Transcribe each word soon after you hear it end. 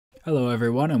Hello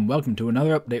everyone and welcome to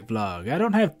another update vlog. I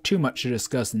don't have too much to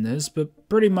discuss in this, but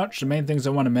pretty much the main things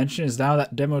I want to mention is now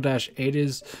that Demo-8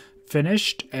 is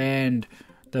finished and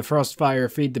the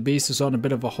Frostfire Feed the Beast is on a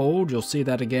bit of a hold. You'll see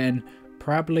that again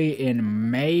probably in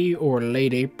May or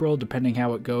late April, depending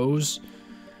how it goes.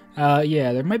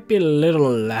 Yeah, there might be a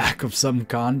little lack of some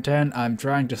content. I'm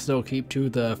trying to still keep to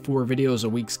the 4 videos a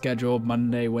week schedule,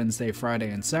 Monday, Wednesday,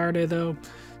 Friday, and Saturday though.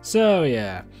 So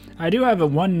yeah, I do have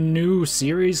one new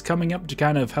series coming up to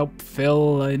kind of help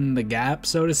fill in the gap,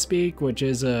 so to speak, which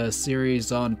is a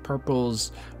series on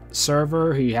Purple's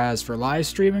server he has for live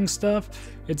streaming stuff.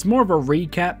 It's more of a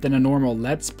recap than a normal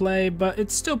Let's Play, but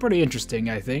it's still pretty interesting,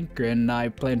 I think, and I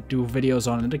plan to do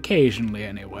videos on it occasionally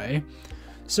anyway.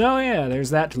 So yeah,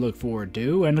 there's that to look forward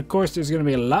to, and of course there's going to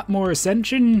be a lot more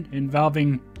Ascension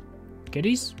involving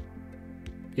kitties?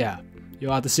 Yeah,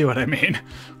 you'll have to see what I mean.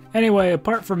 Anyway,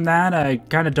 apart from that, I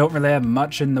kind of don't really have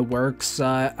much in the works.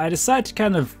 I decided to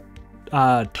kind of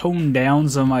tone down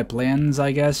some of my plans,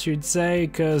 I guess you'd say,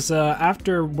 because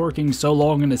after working so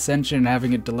long in Ascension and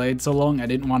having it delayed so long, I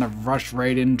didn't want to rush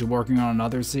right into working on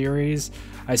another series.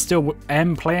 I still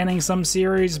am planning some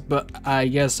series, but I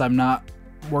guess I'm not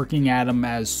working at them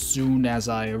as soon as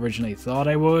I originally thought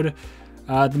I would.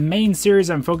 The main series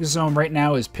I'm focusing on right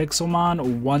now is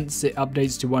Pixelmon once it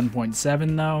updates to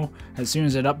 1.7 though. As soon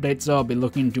as it updates though, I'll be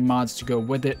looking into mods to go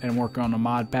with it and work on a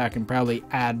mod pack and probably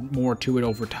add more to it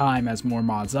over time as more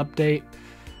mods update.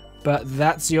 But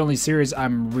that's the only series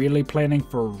I'm really planning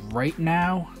for right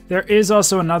now. There is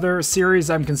also another series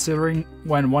I'm considering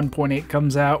when 1.8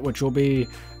 comes out, which will be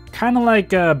kind of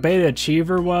like Beta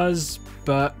Achiever was,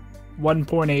 but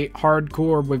 1.8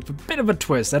 hardcore with a bit of a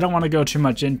twist. I don't want to go too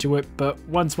much into it, but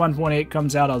once 1.8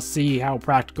 comes out, I'll see how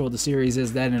practical the series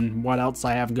is then and what else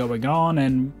I have going on,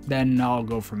 and then I'll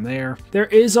go from there. There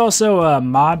is also a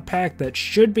mod pack that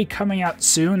should be coming out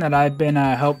soon that I've been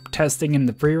help testing in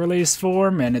the pre-release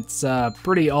form, and it's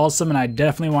pretty awesome, and I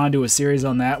definitely want to do a series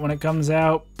on that when it comes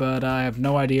out, but I have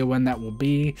no idea when that will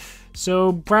be,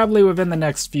 so probably within the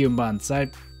next few months.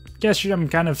 I guess I'm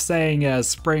kind of saying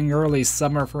spring, early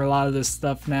summer for a lot of this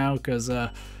stuff now, because,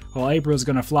 well, April's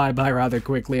going to fly by rather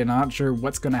quickly, and I'm not sure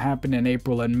what's going to happen in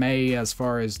April and May as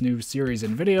far as new series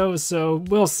and videos, so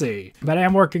we'll see. But I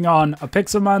am working on a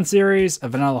Pixelmon series, a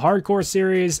Vanilla Hardcore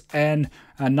series, and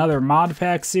another mod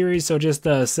pack series, so just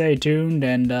stay tuned,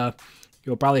 and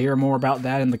you'll probably hear more about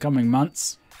that in the coming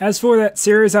months. As for that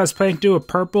series I was planning to do with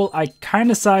Purple, I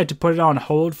kind of decided to put it on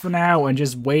hold for now and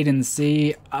just wait and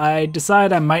see. I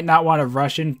decided I might not want to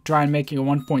rush in trying making a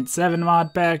 1.7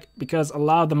 mod pack because a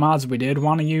lot of the mods we did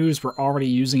want to use we're already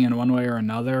using in one way or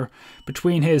another.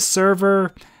 Between his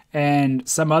server and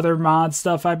some other mod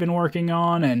stuff I've been working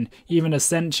on, and even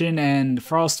Ascension and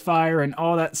Frostfire and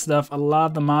all that stuff, a lot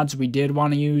of the mods we did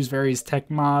want to use, various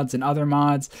tech mods and other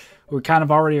mods, we kind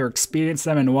of already experienced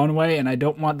them in one way, and I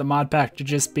don't want the mod pack to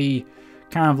just be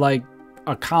kind of like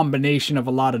a combination of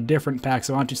a lot of different packs.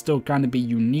 I want to still kind of be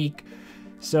unique.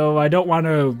 So I don't want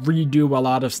to redo a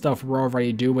lot of stuff we're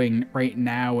already doing right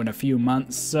now in a few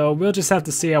months. So we'll just have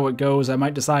to see how it goes. I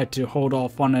might decide to hold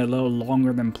off on it a little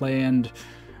longer than planned.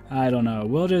 I don't know.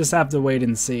 We'll just have to wait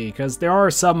and see, because there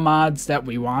are some mods that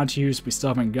we want to use we still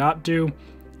haven't got to.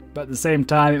 But at the same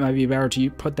time, it might be better to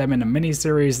put them in a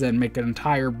mini-series than make an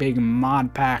entire big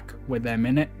mod pack with them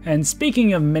in it. And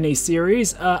speaking of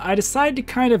mini-series, I decided to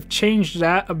kind of change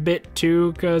that a bit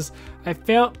too, because I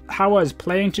felt how I was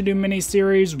planning to do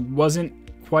mini-series wasn't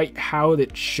quite how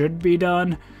it should be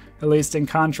done, at least in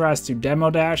contrast to Demo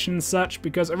Dash and such,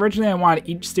 because originally I wanted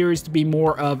each series to be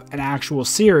more of an actual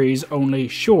series, only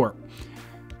short.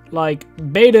 Like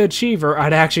Beta Achiever,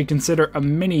 I'd actually consider a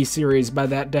mini-series by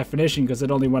that definition because it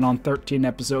only went on 13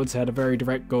 episodes, had a very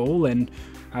direct goal, and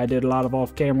I did a lot of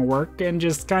off-camera work, and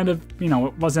just kind of, you know,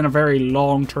 it wasn't a very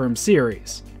long-term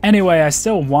series. Anyway, I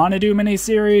still want to do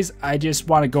mini-series, I just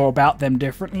want to go about them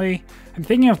differently. I'm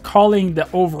thinking of calling the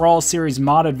overall series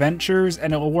Mod Adventures,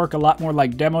 and it will work a lot more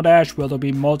like Demo Dash, where there'll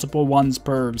be multiple ones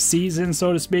per season,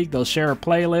 so to speak. They'll share a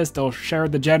playlist, they'll share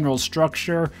the general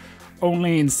structure.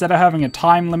 Only instead of having a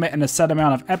time limit and a set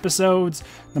amount of episodes,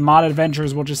 the mod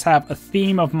adventures will just have a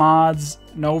theme of mods,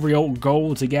 no real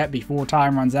goal to get before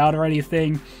time runs out or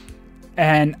anything,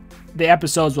 and the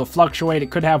episodes will fluctuate.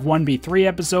 It could have one be 3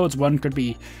 episodes, one could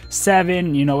be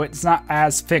 7, you know, it's not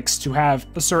as fixed to have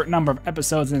a certain number of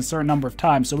episodes in a certain number of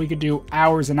times, so we could do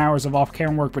hours and hours of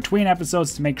off-camera work between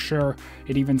episodes to make sure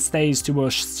it even stays to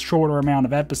a shorter amount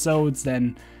of episodes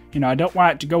than, you know, I don't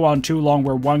want it to go on too long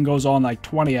where one goes on like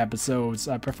 20 episodes.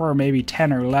 I prefer maybe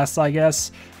 10 or less, I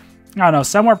guess. I don't know,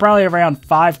 somewhere probably around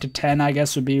 5 to 10, I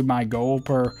guess, would be my goal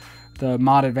per the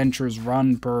mod adventures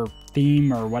run per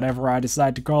theme or whatever I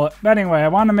decide to call it. But anyway, I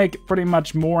want to make it pretty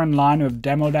much more in line with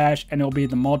Demo Dash, and it'll be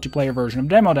the multiplayer version of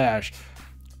Demo Dash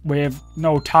with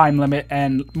no time limit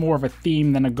and more of a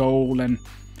theme than a goal. And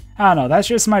I don't know, that's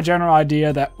just my general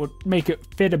idea that would make it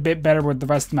fit a bit better with the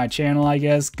rest of my channel, I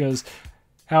guess, because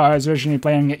how I was originally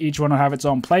planning it, each one will have its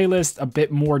own playlist, a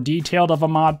bit more detailed of a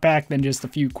mod pack than just a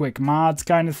few quick mods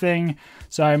kind of thing.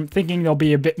 So I'm thinking there'll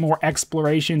be a bit more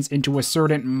explorations into a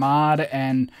certain mod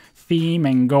and theme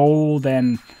and goal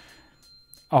than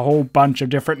a whole bunch of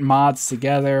different mods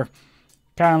together.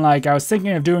 Kind of like I was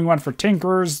thinking of doing one for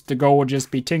Tinkerers. The goal would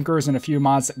just be Tinkerers and a few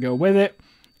mods that go with it.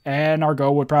 And our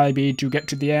goal would probably be to get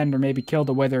to the end or maybe kill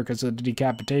the Wither because of the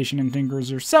decapitation in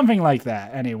Tinkerers or something like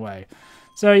that. Anyway.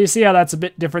 So you see how that's a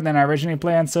bit different than I originally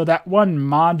planned. So that one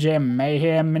Mod Jam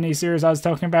Mayhem miniseries I was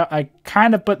talking about, I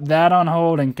kind of put that on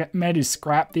hold and maybe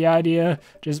scrap the idea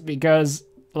just because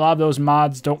a lot of those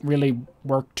mods don't really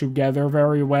work together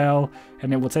very well.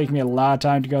 And it will take me a lot of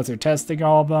time to go through testing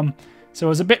all of them. So it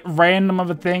was a bit random of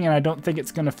a thing, and I don't think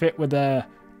it's going to fit with the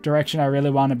direction I really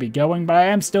want to be going. But I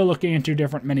am still looking into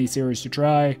different miniseries to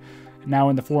try. Now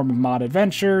in the form of mod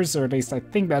adventures, or at least I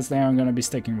think that's the name I'm going to be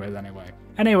sticking with anyway.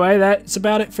 Anyway, that's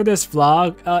about it for this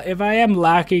vlog. If I am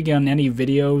lacking on any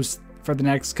videos for the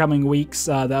next coming weeks,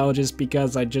 that'll just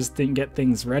because I just didn't get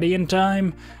things ready in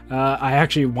time. I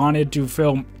actually wanted to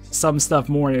film some stuff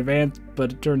more in advance,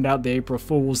 but it turned out the April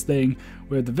Fool's thing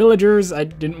with the villagers, I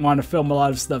didn't want to film a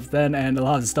lot of stuff then, and a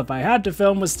lot of the stuff I had to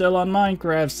film was still on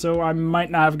Minecraft, so I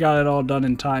might not have got it all done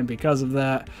in time because of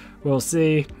that. We'll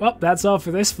see. Well, that's all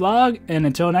for this vlog, and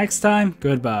until next time,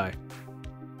 goodbye.